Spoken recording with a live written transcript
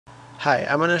Hi,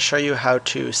 I'm going to show you how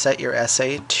to set your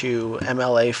essay to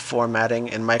MLA formatting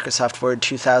in Microsoft Word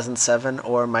 2007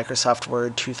 or Microsoft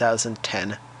Word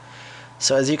 2010.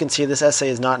 So as you can see, this essay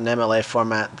is not in MLA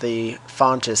format. The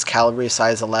font is Calibri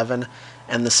size 11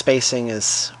 and the spacing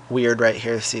is weird right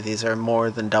here. See, these are more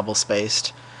than double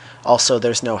spaced. Also,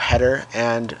 there's no header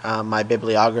and my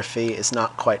bibliography is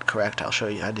not quite correct. I'll show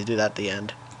you how to do that at the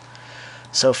end.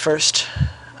 So first,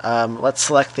 let's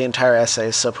select the entire essay,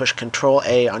 so push Control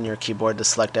A on your keyboard to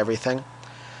select everything.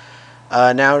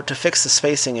 Now to fix the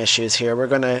spacing issues here, we're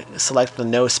going to select the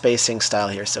no spacing style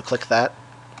here, so click that.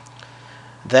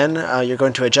 Then you're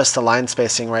going to adjust the line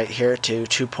spacing right here to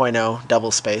 2.0 double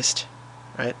spaced.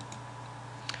 Right?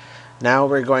 Now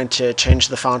we're going to change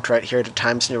the font right here to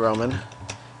Times New Roman,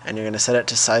 and you're going to set it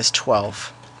to size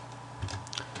 12.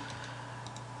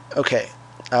 Okay.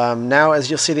 Now, as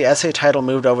you'll see, the essay title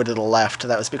moved over to the left.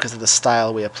 That was because of the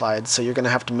style we applied. So you're going to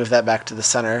have to move that back to the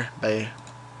center by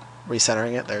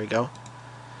recentering it. There we go.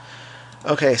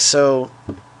 Okay, so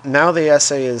now the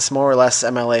essay is more or less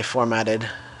MLA formatted.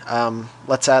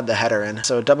 Let's add the header in.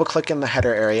 So double-click in the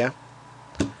header area,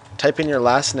 type in your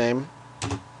last name,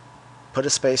 put a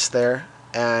space there,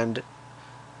 and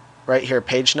right here,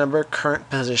 page number, current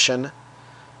position,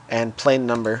 and plain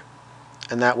number.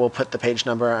 And that will put the page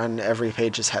number on every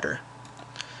page's header.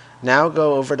 Now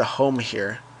go over to Home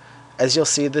here. As you'll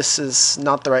see, this is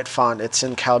not the right font. It's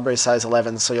in Calibri size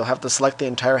 11, so you'll have to select the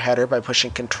entire header by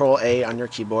pushing Control A on your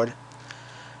keyboard,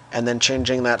 and then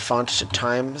changing that font to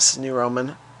Times New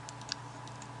Roman,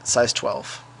 size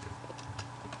 12.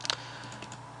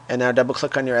 And now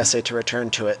double-click on your essay to return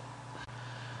to it.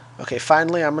 Okay,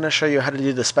 finally, I'm going to show you how to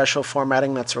do the special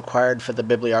formatting that's required for the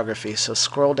bibliography. So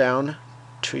scroll down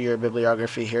to your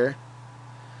bibliography here,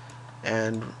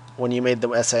 and when you made the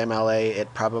essay MLA,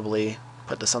 it probably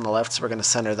put this on the left, so we're going to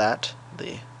center that,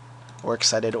 the works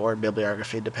cited or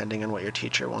bibliography, depending on what your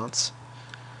teacher wants.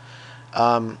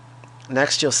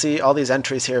 Next, you'll see all these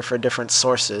entries here for different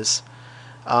sources.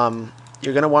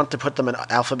 You're going to want to put them in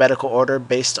alphabetical order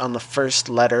based on the first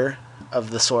letter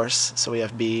of the source, so we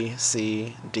have B,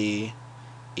 C, D,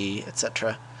 E,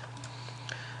 etc.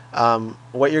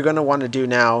 What you're going to want to do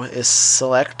now is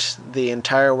select the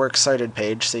entire works cited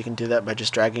page, so you can do that by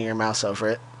just dragging your mouse over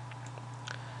it.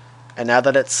 And now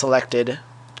that it's selected,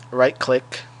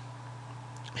 right-click,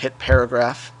 hit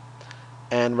Paragraph,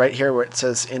 and right here where it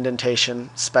says Indentation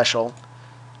Special,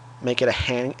 make it a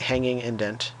hanging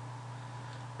indent,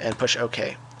 and push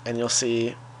OK. And you'll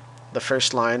see the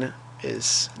first line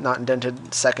is not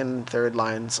indented, second, third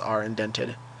lines are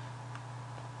indented.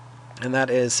 And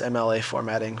that is MLA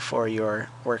formatting for your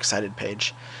works cited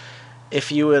page.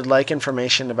 If you would like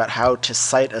information about how to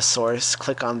cite a source,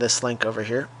 click on this link over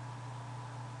here.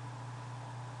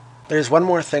 There's one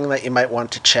more thing that you might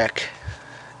want to check.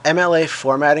 MLA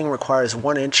formatting requires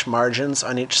 1-inch margins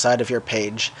on each side of your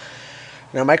page.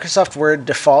 Now, Microsoft Word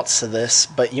defaults to this,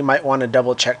 but you might want to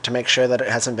double check to make sure that it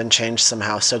hasn't been changed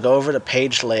somehow. So go over to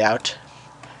Page Layout,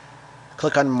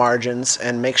 click on Margins,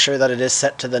 and make sure that it is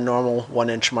set to the normal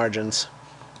 1-inch margins.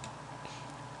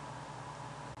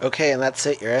 Okay, and that's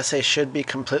it. Your essay should be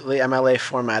completely MLA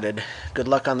formatted. Good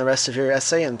luck on the rest of your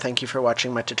essay, and thank you for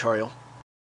watching my tutorial.